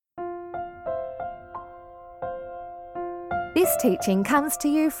This teaching comes to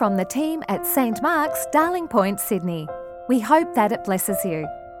you from the team at St Mark's, Darling Point, Sydney. We hope that it blesses you.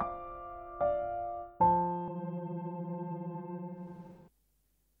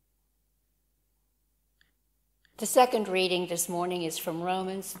 The second reading this morning is from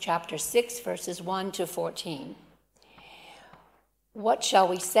Romans chapter 6, verses 1 to 14. What shall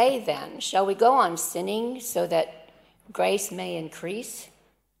we say then? Shall we go on sinning so that grace may increase?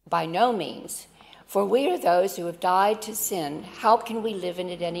 By no means. For we are those who have died to sin. How can we live in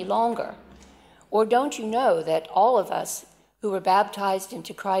it any longer? Or don't you know that all of us who were baptized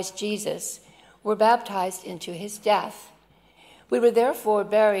into Christ Jesus were baptized into his death? We were therefore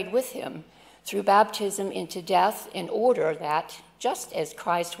buried with him through baptism into death, in order that, just as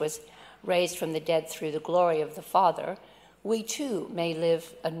Christ was raised from the dead through the glory of the Father, we too may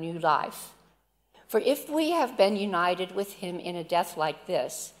live a new life. For if we have been united with him in a death like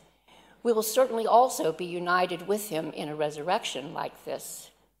this, we will certainly also be united with him in a resurrection like this.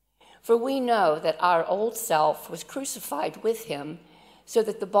 For we know that our old self was crucified with him, so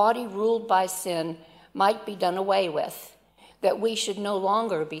that the body ruled by sin might be done away with, that we should no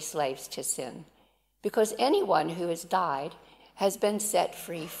longer be slaves to sin, because anyone who has died has been set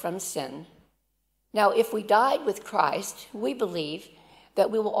free from sin. Now, if we died with Christ, we believe that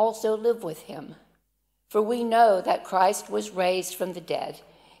we will also live with him. For we know that Christ was raised from the dead.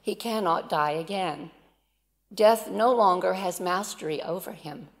 He cannot die again. Death no longer has mastery over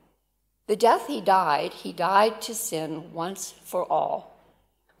him. The death he died to sin once for all.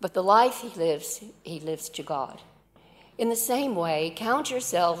 But the life he lives to God. In the same way, count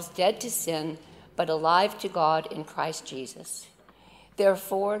yourselves dead to sin, but alive to God in Christ Jesus.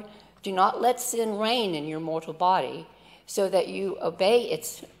 Therefore, do not let sin reign in your mortal body, so that you obey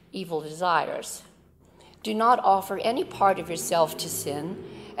its evil desires. Do not offer any part of yourself to sin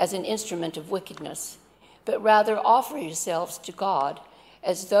as an instrument of wickedness, but rather offer yourselves to God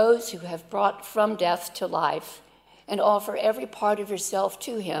as those who have brought from death to life, and offer every part of yourself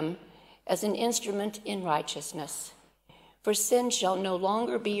to him as an instrument in righteousness. For sin shall no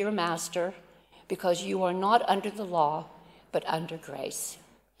longer be your master, because you are not under the law, but under grace.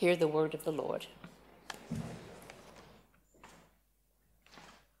 Hear the word of the Lord.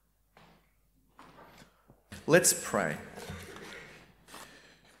 Let's pray.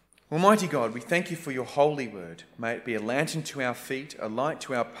 Almighty God, we thank you for your holy word. May it be a lantern to our feet, a light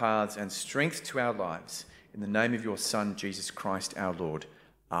to our paths, and strength to our lives. In the name of your Son, Jesus Christ, our Lord.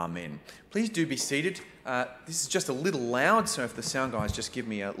 Amen. Please do be seated. This is just a little loud, so if the sound guys just give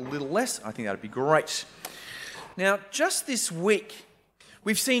me a little less, I think that would be great. Now, just this week,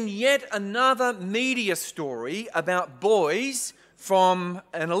 we've seen yet another media story about boys from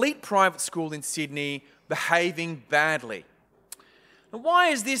an elite private school in Sydney behaving badly. Now, why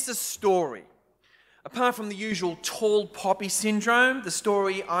is this a story? Apart from the usual tall poppy syndrome, the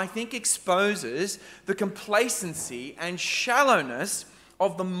story, I think, exposes the complacency and shallowness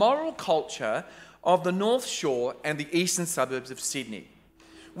of the moral culture of the North Shore and the eastern suburbs of Sydney.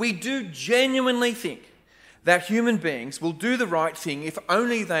 We do genuinely think that human beings will do the right thing if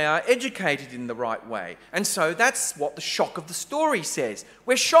only they are educated in the right way. And so that's what the shock of the story says.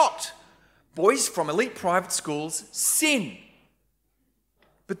 We're shocked. Boys from elite private schools sin.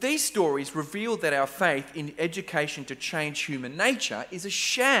 But these stories reveal that our faith in education to change human nature is a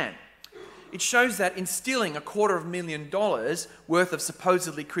sham. It shows that instilling $250,000 worth of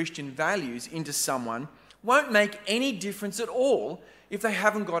supposedly Christian values into someone won't make any difference at all if they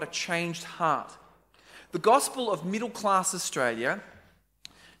haven't got a changed heart. The gospel of middle-class Australia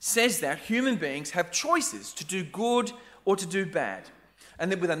says that human beings have choices to do good or to do bad,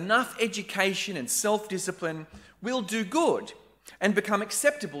 and that with enough education and self-discipline, we'll do good and become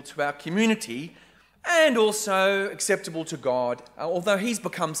acceptable to our community and also acceptable to God, although he's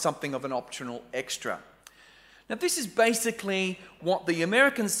become something of an optional extra. Now, this is basically what the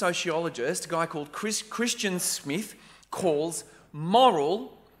American sociologist, a guy called Christian Smith, calls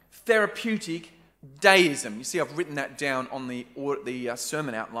moral therapeutic deism. You see, I've written that down on the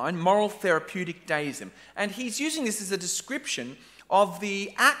sermon outline, moral therapeutic deism. And he's using this as a description of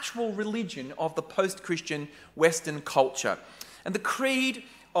the actual religion of the post-Christian Western culture. And the creed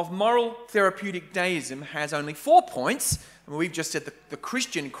of moral therapeutic deism has only 4 points. And we've just said the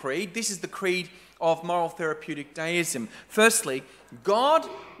Christian creed. This is the creed of moral therapeutic deism. Firstly, God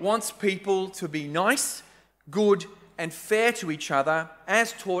wants people to be nice, good, and fair to each other,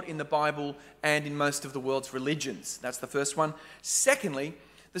 as taught in the Bible and in most of the world's religions. That's the first one. Secondly,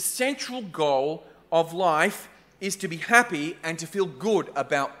 the central goal of life is to be happy and to feel good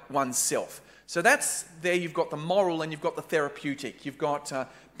about oneself. So that's there you've got the moral and you've got the therapeutic. You've got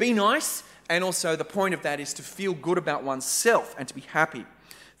be nice, and also the point of that is to feel good about oneself and to be happy.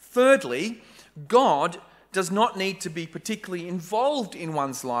 Thirdly, God does not need to be particularly involved in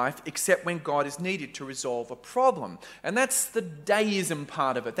one's life except when God is needed to resolve a problem. And that's the deism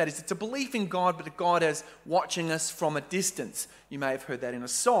part of it. That is, it's a belief in God, but God as watching us from a distance. You may have heard that in a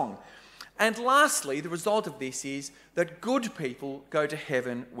song. And lastly, the result of this is that good people go to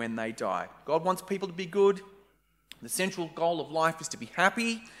heaven when they die. God wants people to be good. The central goal of life is to be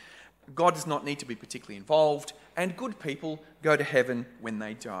happy. God does not need to be particularly involved. And good people go to heaven when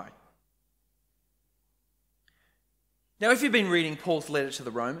they die. Now, if you've been reading Paul's letter to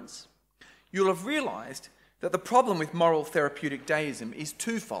the Romans, you'll have realised that the problem with moral therapeutic deism is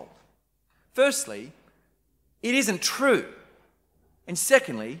twofold. Firstly, it isn't true. And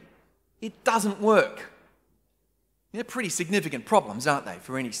secondly, it doesn't work. They're pretty significant problems, aren't they,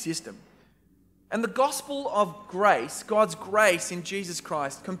 for any system? And the gospel of grace, God's grace in Jesus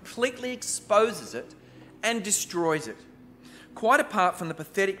Christ, completely exposes it and destroys it. Quite apart from the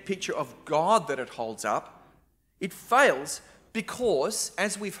pathetic picture of God that it holds up, it fails because,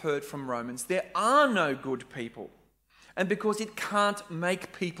 as we've heard from Romans, there are no good people, and because it can't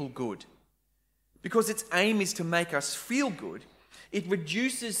make people good. Because its aim is to make us feel good, it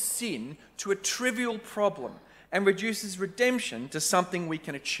reduces sin to a trivial problem and reduces redemption to something we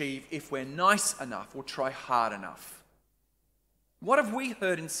can achieve if we're nice enough or try hard enough. What have we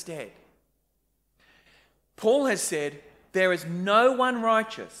heard instead? Paul has said, there is no one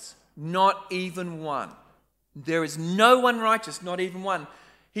righteous, not even one. There is no one righteous, not even one.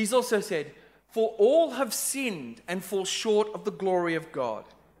 He's also said, for all have sinned and fall short of the glory of God.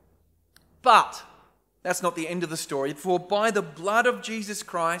 But that's not the end of the story. For by the blood of Jesus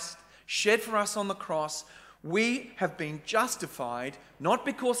Christ, shed for us on the cross, we have been justified, not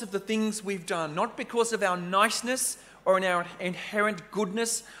because of the things we've done, not because of our niceness or in our inherent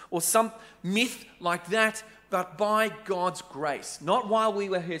goodness or some myth like that, but by God's grace, not while we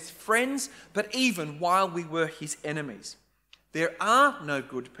were his friends, but even while we were his enemies. There are no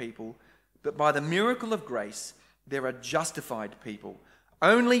good people, but by the miracle of grace, there are justified people.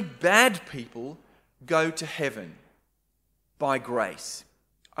 Only bad people go to heaven by grace.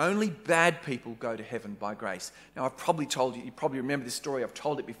 Only bad people go to heaven by grace. Now, I've probably told you, you probably remember this story, I've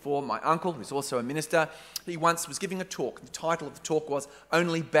told it before. My uncle, who's also a minister, he once was giving a talk. The title of the talk was,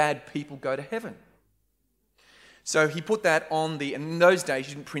 Only Bad People Go to Heaven. So he put that on and in those days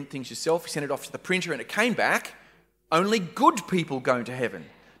you didn't print things yourself, he sent it off to the printer and it came back, only good people go to heaven.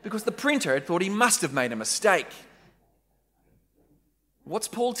 Because the printer had thought he must have made a mistake. What's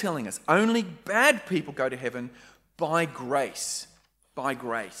Paul telling us? Only bad people go to heaven by grace. By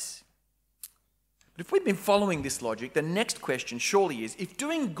grace. But if we've been following this logic, the next question surely is, if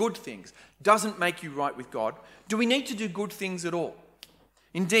doing good things doesn't make you right with God, do we need to do good things at all?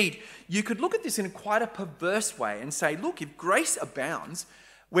 Indeed, you could look at this in quite a perverse way and say, look, if grace abounds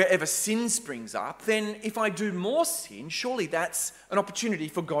wherever sin springs up, then if I do more sin, surely that's an opportunity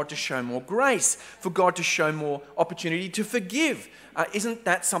for God to show more grace, for God to show more opportunity to forgive. Isn't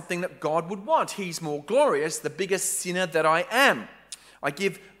that something that God would want? He's more glorious, the biggest sinner that I am. I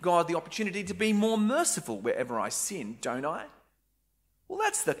give God the opportunity to be more merciful wherever I sin, don't I? Well,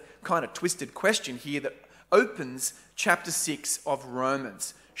 that's the kind of twisted question here that opens chapter 6 of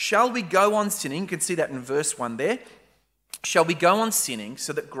Romans. Shall we go on sinning? You can see that in verse 1 there. Shall we go on sinning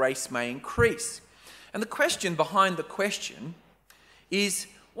so that grace may increase? And the question behind the question is,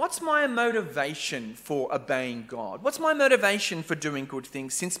 what's my motivation for obeying God? What's my motivation for doing good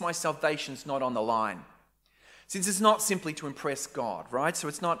things since my salvation's not on the line? Since it's not simply to impress God, right? So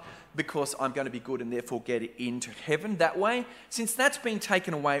it's not because I'm going to be good and therefore get into heaven that way. Since that's been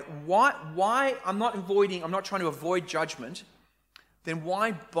taken away, why I'm not trying to avoid judgment, then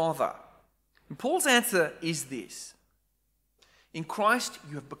why bother? And Paul's answer is this. In Christ,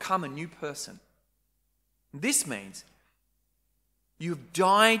 you have become a new person. This means you have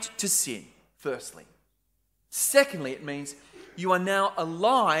died to sin, firstly. Secondly, it means you are now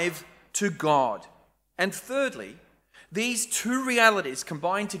alive to God. And thirdly, these two realities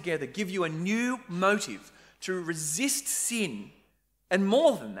combined together give you a new motive to resist sin. And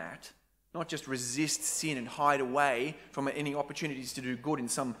more than that, not just resist sin and hide away from any opportunities to do good in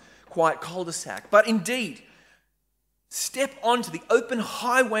some quiet cul-de-sac, but indeed, step onto the open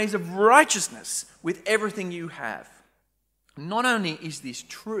highways of righteousness with everything you have. Not only is this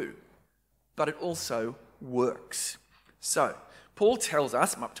true, but it also works. So, Paul tells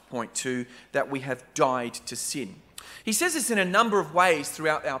us, I'm up to point 2, that we have died to sin. He says this in a number of ways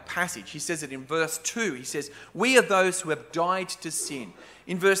throughout our passage. He says it in verse 2. He says, we are those who have died to sin.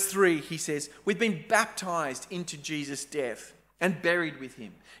 In verse 3, he says, we've been baptized into Jesus' death and buried with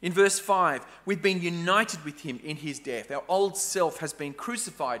him. In verse 5, we've been united with him in his death. Our old self has been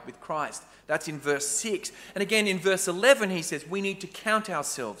crucified with Christ. That's in verse 6. And again in verse 11, he says, we need to count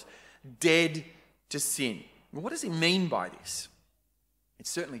ourselves dead to sin. Well, what does he mean by this? It's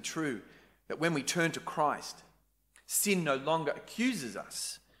certainly true that when we turn to Christ, sin no longer accuses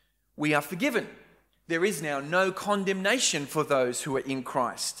us. We are forgiven. There is now no condemnation for those who are in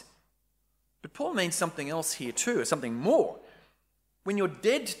Christ. But Paul means something else here too, something more. When you're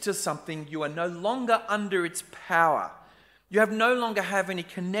dead to something, you are no longer under its power. You no longer have any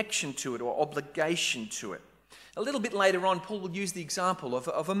connection to it or obligation to it. A little bit later on, Paul will use the example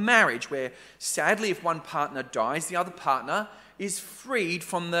of a marriage where, sadly, if one partner dies, the other partner is freed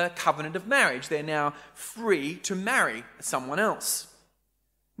from the covenant of marriage. They're now free to marry someone else.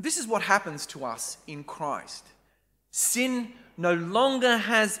 This is what happens to us in Christ. Sin no longer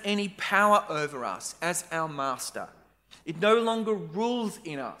has any power over us as our master. It no longer rules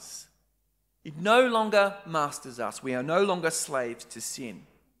in us. It no longer masters us. We are no longer slaves to sin.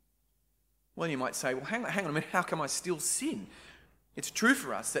 Well, you might say, well, hang on a minute, how come I still sin? It's true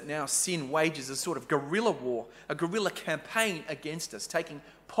for us that now sin wages a sort of guerrilla war, a guerrilla campaign against us, taking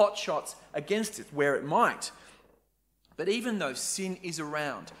pot shots against it where it might. But even though sin is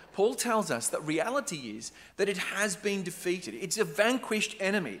around, Paul tells us that reality is that it has been defeated. It's a vanquished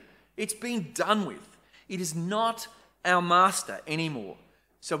enemy. It's been done with. It is not our master anymore.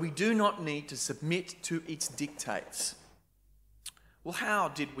 So we do not need to submit to its dictates. Well, how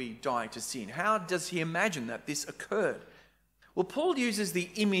did we die to sin? How does he imagine that this occurred? Well, Paul uses the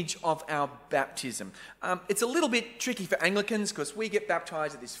image of our baptism. It's a little bit tricky for Anglicans because we get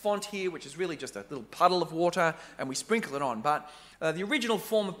baptised at this font here, which is really just a little puddle of water, and we sprinkle it on. But the original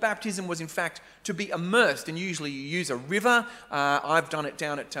form of baptism was, in fact, to be immersed, and usually you use a river. I've done it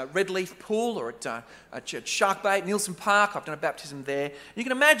down at Redleaf Pool or at Shark Bay at Nielsen Park. I've done a baptism there. And you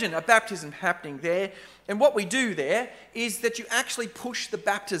can imagine a baptism happening there. And what we do there is that you actually push the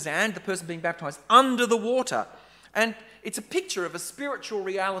baptizand, the person being baptised, under the water. And it's a picture of a spiritual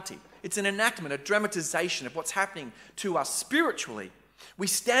reality. It's an enactment, a dramatization of what's happening to us spiritually. We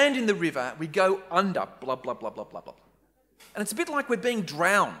stand in the river, we go under, blah, blah, blah, blah, blah, blah. And it's a bit like we're being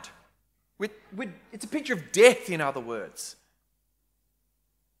drowned. It's a picture of death, in other words.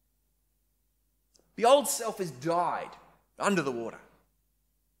 The old self has died under the water.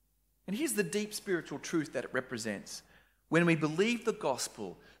 And here's the deep spiritual truth that it represents. When we believe the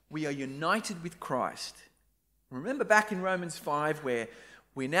gospel, we are united with Christ. Remember back in Romans 5 where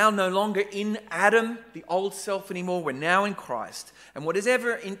we're now no longer in Adam, the old self anymore. We're now in Christ. And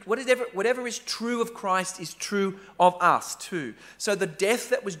whatever is true of Christ is true of us too. So the death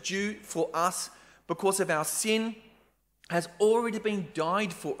that was due for us because of our sin has already been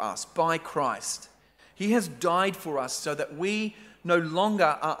died for us by Christ. He has died for us so that we no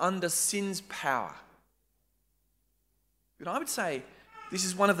longer are under sin's power. But I would say this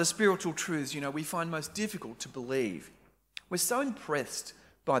is one of the spiritual truths, we find most difficult to believe. We're so impressed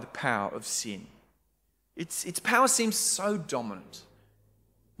by the power of sin. Its power seems so dominant.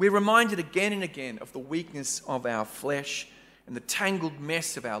 We're reminded again and again of the weakness of our flesh and the tangled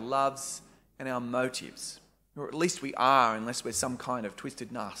mess of our loves and our motives. Or at least we are, unless we're some kind of twisted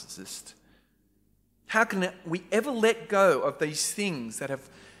narcissist. How can we ever let go of these things that have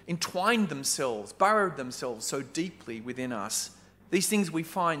entwined themselves, burrowed themselves so deeply within us? These things we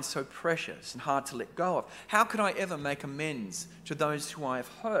find so precious and hard to let go of. How could I ever make amends to those who I have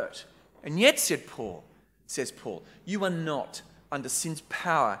hurt? And yet, says Paul, you are not under sin's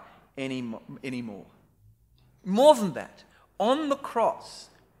power anymore. More than that, on the cross,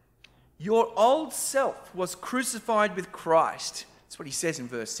 your old self was crucified with Christ. That's what he says in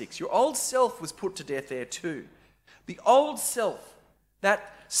verse 6. Your old self was put to death there too. The old self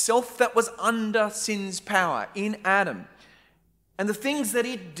that was under sin's power in Adam, and the things that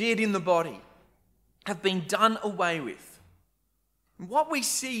it did in the body have been done away with. What we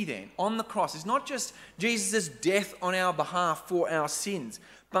see then on the cross is not just Jesus' death on our behalf for our sins,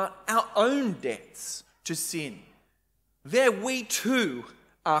 but our own deaths to sin. There we too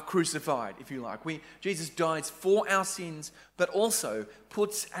are crucified, if you like. Jesus dies for our sins, but also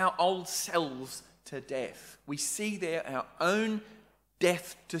puts our old selves to death. We see there our own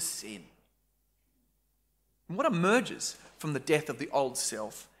death to sin. And what emerges from the death of the old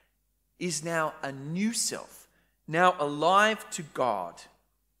self is now a new self, now alive to God.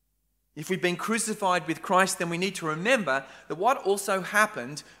 If we've been crucified with Christ, then we need to remember that what also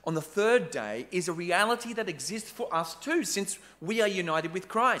happened on the third day is a reality that exists for us too, since we are united with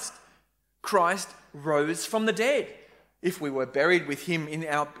Christ. Christ rose from the dead. If we were buried with him in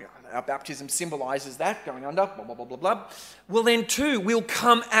our baptism symbolizes that, going under, blah, blah, blah, blah, blah. Well, then too, we'll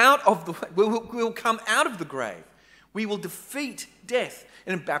come out of the grave. We will defeat death.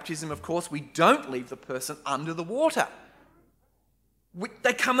 And in baptism, of course, we don't leave the person under the water.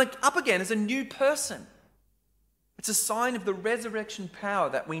 They come up again as a new person. It's a sign of the resurrection power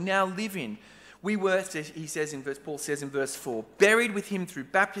that we now live in. We were, Paul says in verse 4, buried with him through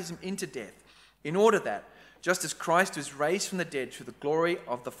baptism into death, in order that, just as Christ was raised from the dead through the glory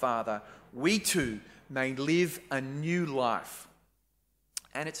of the Father, we too may live a new life.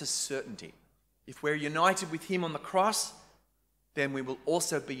 And it's a certainty. If we're united with him on the cross, then we will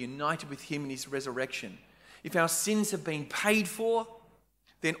also be united with him in his resurrection. If our sins have been paid for,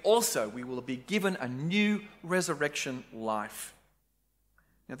 then also we will be given a new resurrection life.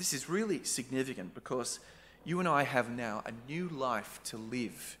 Now, this is really significant because you and I have now a new life to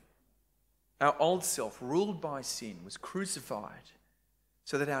live. Our old self, ruled by sin, was crucified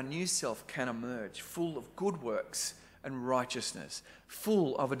so that our new self can emerge full of good works and righteousness,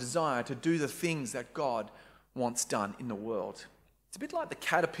 full of a desire to do the things that God wants done in the world. It's a bit like the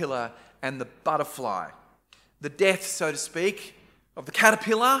caterpillar and the butterfly. The death, so to speak, of the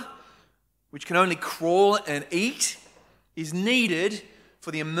caterpillar, which can only crawl and eat, is needed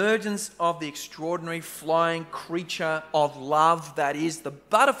for the emergence of the extraordinary flying creature of love that is the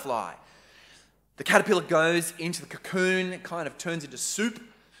butterfly. The caterpillar goes into the cocoon, it kind of turns into soup,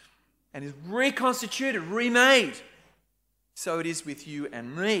 and is reconstituted, remade. So it is with you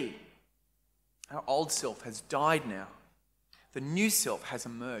and me. Our old self has died now. The new self has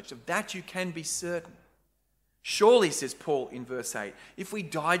emerged. Of that you can be certain. Surely, says Paul in verse 8, if we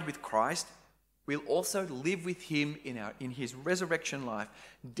died with Christ, we'll also live with him in his resurrection life.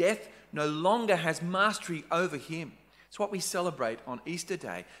 Death no longer has mastery over him. It's what we celebrate on Easter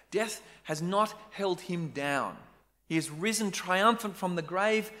Day. Death has not held him down. He has risen triumphant from the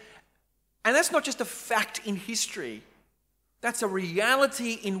grave. And that's not just a fact in history. That's a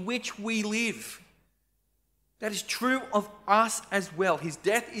reality in which we live. That is true of us as well. His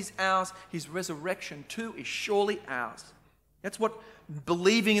death is ours. His resurrection too is surely ours. That's what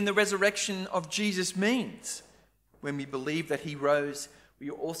believing in the resurrection of Jesus means. When we believe that he rose, we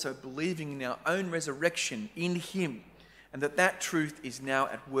are also believing in our own resurrection in him, and that truth is now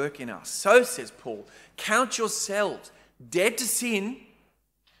at work in us. So, says Paul, count yourselves dead to sin,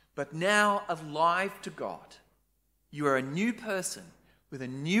 but now alive to God. You are a new person with a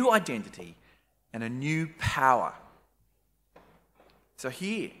new identity and a new power. So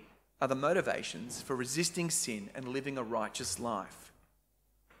here are the motivations for resisting sin and living a righteous life.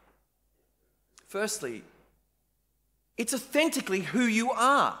 Firstly, it's authentically who you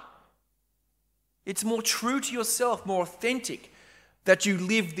are. It's more true to yourself, more authentic that you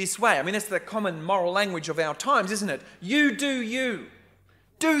live this way. I mean, that's the common moral language of our times, isn't it? You do you.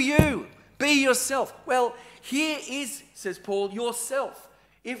 Do you. Be yourself. Well, here is, says Paul, yourself.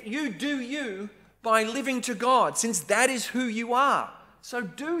 If you do you by living to God, since that is who you are, so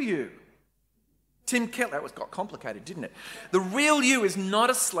do you. Tim Keller, that got complicated, didn't it? The real you is not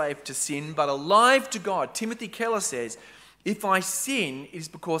a slave to sin, but alive to God. Timothy Keller says, if I sin, it is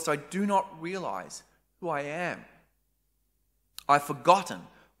because I do not realize who I am. I've forgotten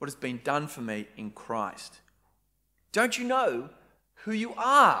what has been done for me in Christ. Don't you know who you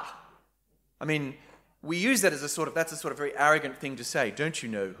are? I mean, we use that as that's a sort of very arrogant thing to say. Don't you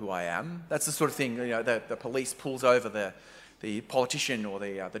know who I am? That's the sort of thing, the police pulls over the politician or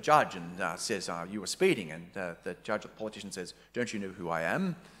the judge and says, you were speeding. And the judge or the politician says, don't you know who I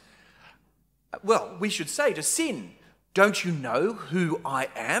am? Well, we should say to sin, don't you know who I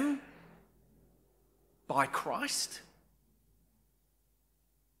am? By Christ.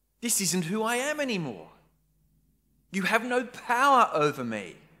 This isn't who I am anymore. You have no power over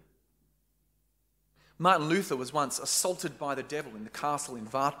me. Martin Luther was once assaulted by the devil in the castle in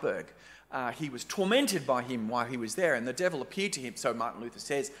Wartburg. He was tormented by him while he was there, and the devil appeared to him, so Martin Luther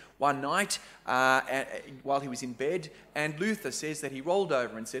says, one night while he was in bed, and Luther says that he rolled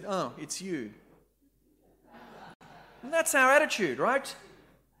over and said, oh, it's you. And that's our attitude, right?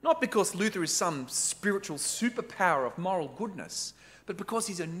 Not because Luther is some spiritual superpower of moral goodness, but because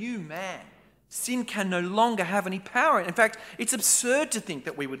he's a new man. Sin can no longer have any power. In fact, it's absurd to think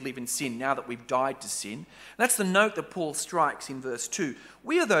that we would live in sin now that we've died to sin. That's the note that Paul strikes in verse 2.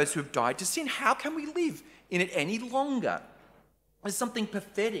 We are those who have died to sin. How can we live in it any longer? There's something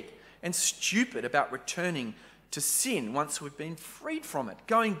pathetic and stupid about returning to sin once we've been freed from it,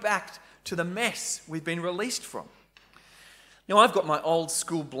 going back to the mess we've been released from. Now, I've got my old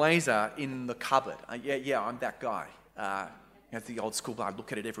school blazer in the cupboard. I'm that guy. The old school blazer. I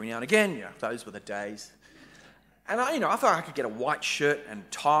look at it every now and again. Those were the days. And I thought I could get a white shirt and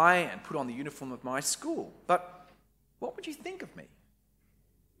tie and put on the uniform of my school. But what would you think of me?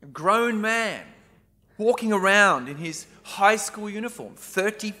 A grown man walking around in his high school uniform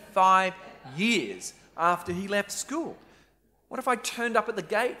 35 years after he left school. What if I turned up at the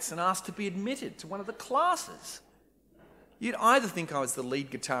gates and asked to be admitted to one of the classes? You'd either think I was the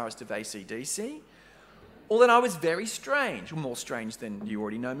lead guitarist of AC/DC, or that I was very strange, or more strange than you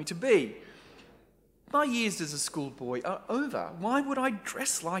already know me to be. My years as a schoolboy are over. Why would I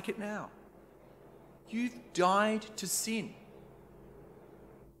dress like it now? You've died to sin.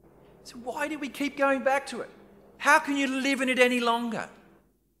 So why do we keep going back to it? How can you live in it any longer?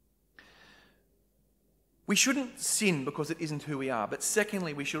 We shouldn't sin because it isn't who we are, but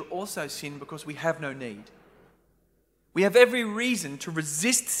secondly, we should also sin because we have no need. We have every reason to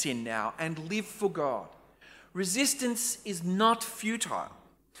resist sin now and live for God. Resistance is not futile.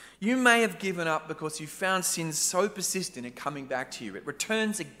 You may have given up because you found sin so persistent in coming back to you. It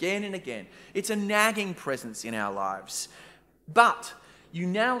returns again and again. It's a nagging presence in our lives. But you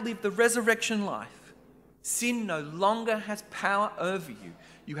now live the resurrection life. Sin no longer has power over you.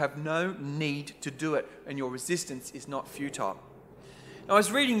 You have no need to do it, and your resistance is not futile. Now, I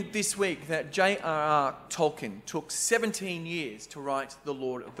was reading this week that J.R.R. Tolkien took 17 years to write The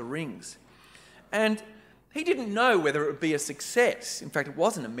Lord of the Rings. And he didn't know whether it would be a success. In fact, it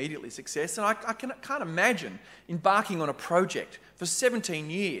wasn't immediately a success. And I can't imagine embarking on a project for 17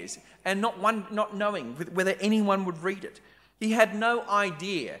 years and not knowing whether anyone would read it. He had no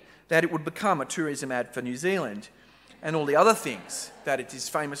idea that it would become a tourism ad for New Zealand and all the other things that it is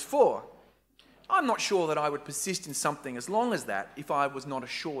famous for. I'm not sure that I would persist in something as long as that if I was not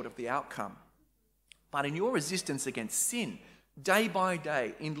assured of the outcome. But in your resistance against sin, day by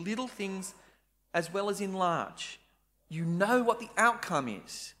day, in little things as well as in large, you know what the outcome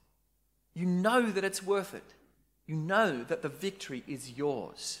is. You know that it's worth it. You know that the victory is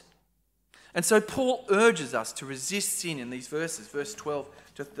yours. And so Paul urges us to resist sin in these verses, verse 12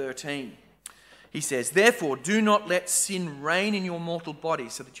 to 13. He says, "Therefore, do not let sin reign in your mortal body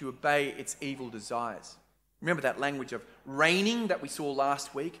so that you obey its evil desires." Remember that language of reigning that we saw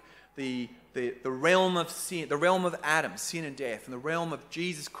last week? The realm of sin, the realm of Adam, sin and death, and the realm of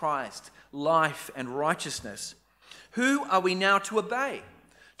Jesus Christ, life and righteousness. Who are we now to obey?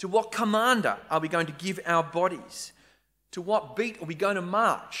 To what commander are we going to give our bodies? To what beat are we going to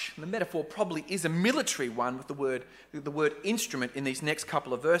march? And the metaphor probably is a military one, with the word instrument in these next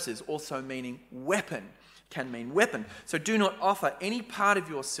couple of verses also meaning weapon, can mean weapon. So do not offer any part of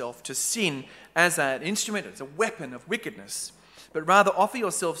yourself to sin as an instrument, as a weapon of wickedness, but rather offer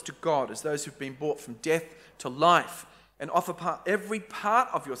yourselves to God as those who've been brought from death to life, and offer every part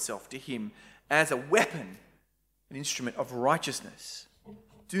of yourself to him as a weapon, an instrument of righteousness.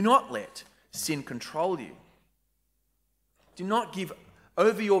 Do not let sin control you. Do not give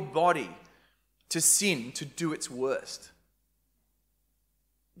over your body to sin to do its worst.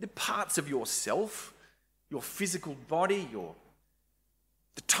 The parts of yourself, your physical body,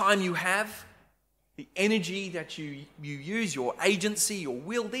 the time you have, the energy that you use, your agency, your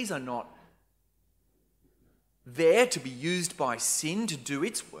will, these are not there to be used by sin to do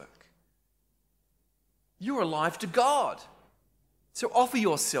its work. You're alive to God. So offer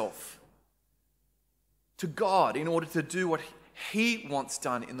yourself to God in order to do what he wants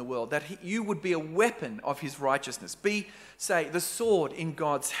done in the world, that you would be a weapon of his righteousness. Be, say, the sword in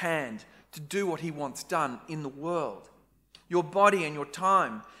God's hand to do what he wants done in the world. Your body and your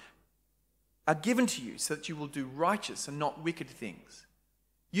time are given to you so that you will do righteous and not wicked things.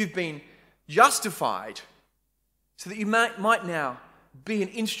 You've been justified so that you might now be an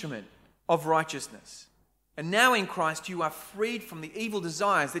instrument of righteousness. And now in Christ you are freed from the evil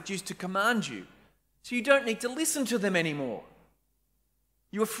desires that used to command you. So you don't need to listen to them anymore.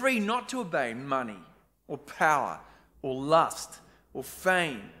 You are free not to obey money or power or lust or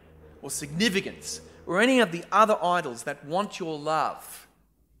fame or significance or any of the other idols that want your love,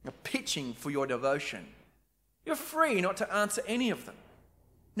 are pitching for your devotion. You're free not to answer any of them.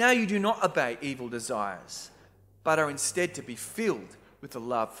 Now you do not obey evil desires, but are instead to be filled with the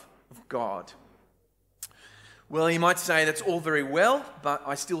love of God. Well, you might say that's all very well, but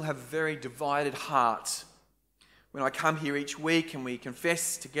I still have a very divided heart. When I come here each week and we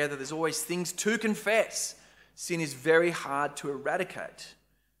confess together, there's always things to confess. Sin is very hard to eradicate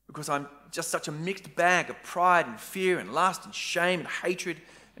because I'm just such a mixed bag of pride and fear and lust and shame and hatred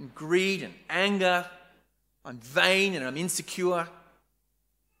and greed and anger. I'm vain and I'm insecure.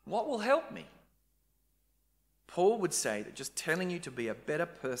 What will help me? Paul would say that just telling you to be a better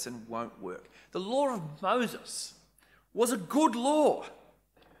person won't work. The law of Moses was a good law,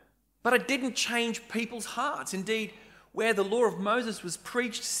 but it didn't change people's hearts. Indeed, where the law of Moses was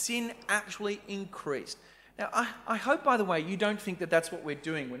preached, sin actually increased. Now, I hope, by the way, you don't think that that's what we're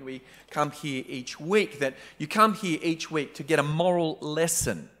doing when we come here each week, that you come here each week to get a moral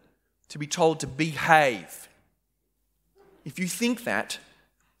lesson, to be told to behave. If you think that,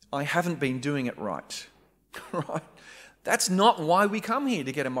 I haven't been doing it right. Right? That's not why we come here,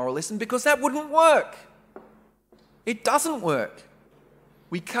 to get a moral lesson, because that wouldn't work. It doesn't work.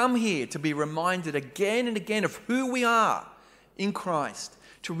 We come here to be reminded again and again of who we are in Christ,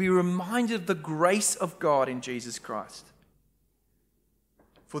 to be reminded of the grace of God in Jesus Christ.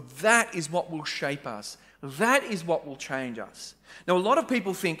 For that is what will shape us. That is what will change us. Now, a lot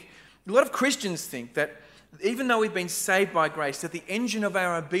of Christians think that even though we've been saved by grace, that the engine of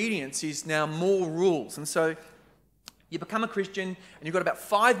our obedience is now more rules. And so you become a Christian and you've got about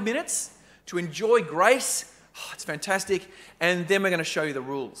 5 minutes to enjoy grace. Oh, it's fantastic. And then we're going to show you the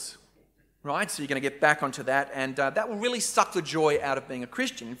rules, right? So you're going to get back onto that, and that will really suck the joy out of being a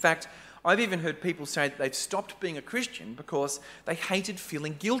Christian. In fact, I've even heard people say that they've stopped being a Christian because they hated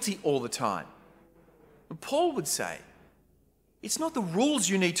feeling guilty all the time. And Paul would say, it's not the rules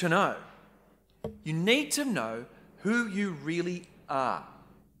you need to know. You need to know who you really are.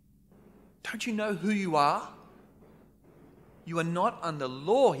 Don't you know who you are? You are not under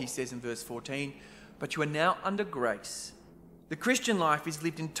law, he says in verse 14, but you are now under grace. The Christian life is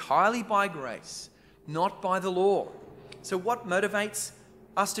lived entirely by grace, not by the law. So what motivates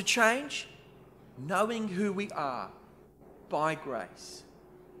us to change? Knowing who we are by grace.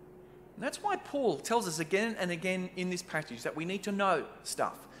 And that's why Paul tells us again and again in this passage that we need to know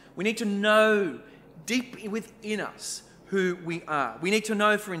stuff. We need to know deep within us who we are. We need to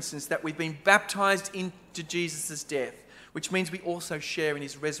know, for instance, that we've been baptized into Jesus' death, which means we also share in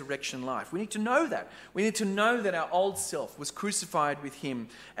his resurrection life. We need to know that. We need to know that our old self was crucified with him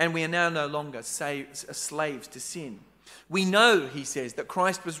and we are now no longer slaves to sin. We know, he says, that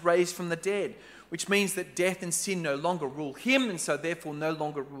Christ was raised from the dead, which means that death and sin no longer rule him and so therefore no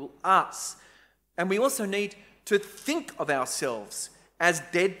longer rule us. And we also need to think of ourselves as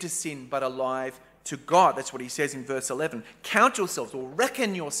dead to sin but alive to God. That's what he says in verse 11. Count yourselves or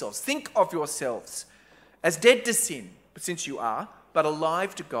reckon yourselves. Think of yourselves as dead to sin, but since you are, but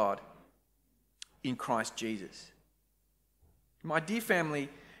alive to God in Christ Jesus. My dear family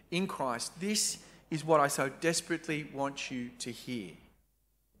in Christ, this is what I so desperately want you to hear.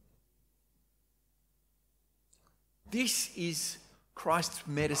 This is Christ's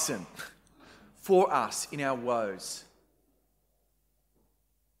medicine for us in our woes.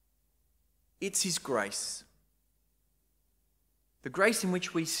 It's his grace. The grace in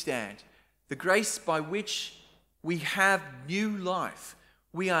which we stand. The grace by which we have new life.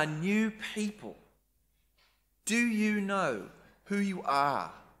 We are new people. Do you know who you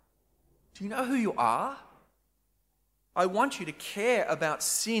are? Do you know who you are? I want you to care about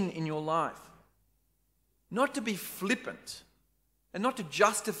sin in your life. Not to be flippant and not to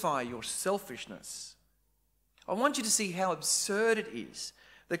justify your selfishness. I want you to see how absurd it is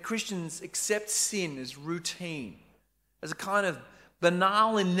that Christians accept sin as routine, as a kind of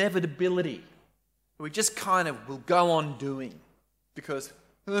banal inevitability. We just kind of will go on doing because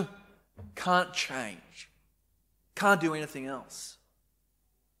can't change, can't do anything else.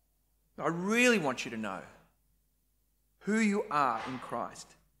 I really want you to know who you are in Christ.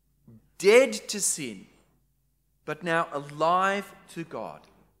 Dead to sin, but now alive to God.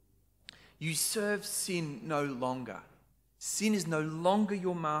 You serve sin no longer. Sin is no longer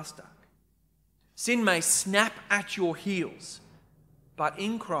your master. Sin may snap at your heels, but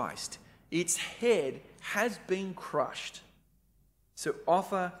in Christ, its head has been crushed. So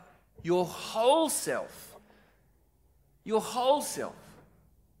offer your whole self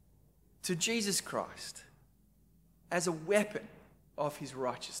to Jesus Christ as a weapon of his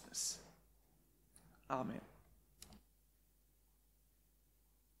righteousness. Amen.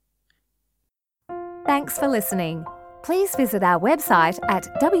 Thanks for listening. Please visit our website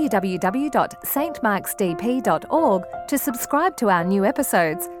at www.stmarksdp.org to subscribe to our new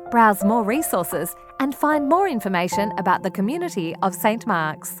episodes, browse more resources, and find more information about the community of St.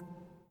 Mark's.